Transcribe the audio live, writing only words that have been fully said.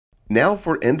Now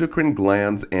for endocrine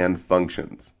glands and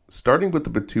functions, starting with the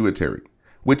pituitary,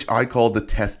 which I call the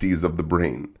testes of the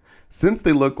brain, since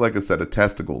they look like a set of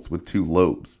testicles with two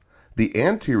lobes, the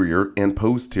anterior and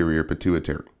posterior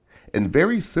pituitary. And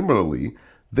very similarly,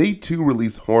 they too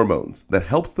release hormones that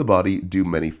helps the body do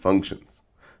many functions.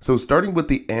 So starting with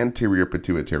the anterior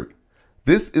pituitary,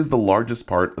 this is the largest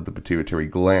part of the pituitary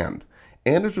gland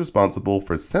and is responsible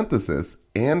for synthesis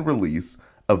and release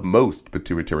of most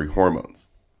pituitary hormones.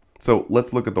 So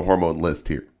let's look at the hormone list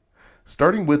here.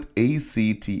 Starting with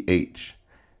ACTH,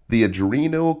 the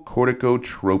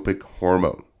adrenocorticotropic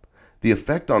hormone. The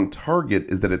effect on target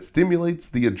is that it stimulates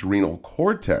the adrenal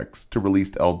cortex to release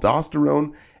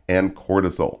aldosterone and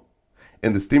cortisol.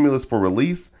 And the stimulus for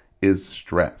release is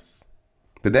stress.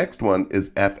 The next one is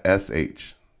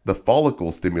FSH, the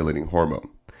follicle stimulating hormone.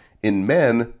 In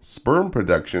men, sperm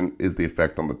production is the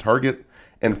effect on the target,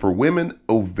 and for women,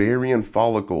 ovarian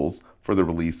follicles for the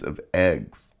release of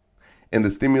eggs. And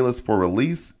the stimulus for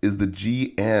release is the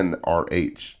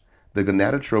GnRH, the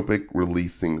gonadotropic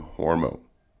releasing hormone.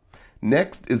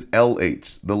 Next is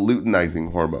LH, the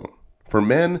luteinizing hormone. For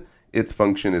men, its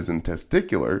function is in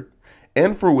testicular,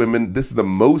 and for women, this is the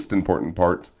most important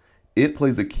part. It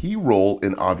plays a key role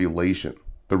in ovulation,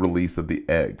 the release of the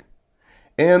egg.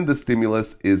 And the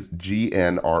stimulus is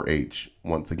GnRH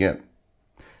once again.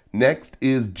 Next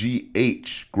is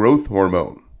GH, growth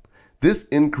hormone. This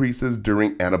increases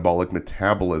during anabolic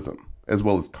metabolism, as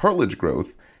well as cartilage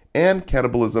growth and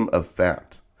catabolism of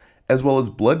fat, as well as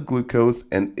blood glucose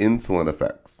and insulin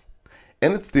effects.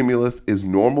 And its stimulus is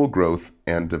normal growth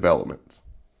and development.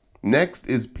 Next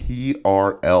is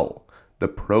PRL, the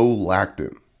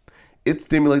prolactin. It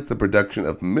stimulates the production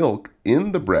of milk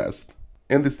in the breast,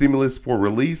 and the stimulus for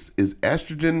release is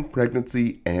estrogen,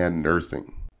 pregnancy, and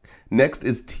nursing. Next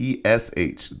is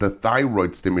TSH, the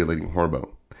thyroid stimulating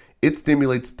hormone. It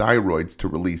stimulates thyroids to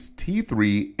release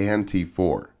T3 and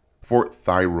T4 for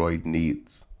thyroid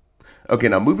needs. Okay,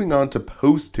 now moving on to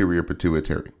posterior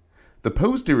pituitary. The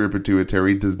posterior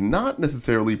pituitary does not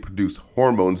necessarily produce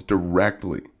hormones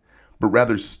directly, but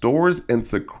rather stores and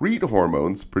secrete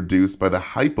hormones produced by the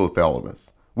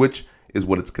hypothalamus, which is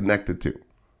what it's connected to.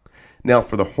 Now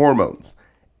for the hormones,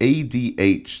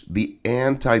 ADH, the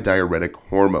antidiuretic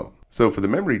hormone. So for the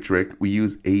memory trick, we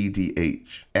use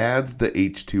ADH, adds the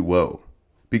H2O,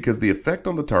 because the effect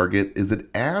on the target is it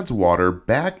adds water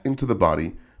back into the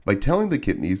body by telling the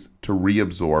kidneys to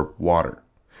reabsorb water.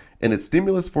 And its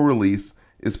stimulus for release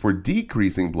is for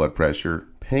decreasing blood pressure,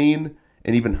 pain,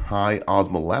 and even high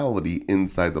osmolality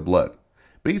inside the blood.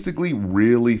 Basically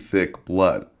really thick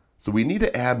blood. So we need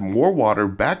to add more water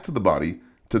back to the body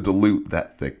to dilute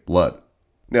that thick blood.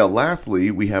 Now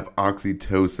lastly, we have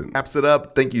oxytocin. Wraps it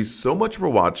up. Thank you so much for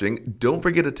watching. Don't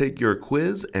forget to take your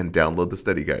quiz and download the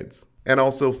study guides. And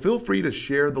also feel free to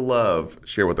share the love,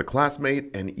 share with a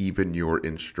classmate, and even your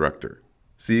instructor.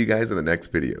 See you guys in the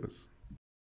next videos.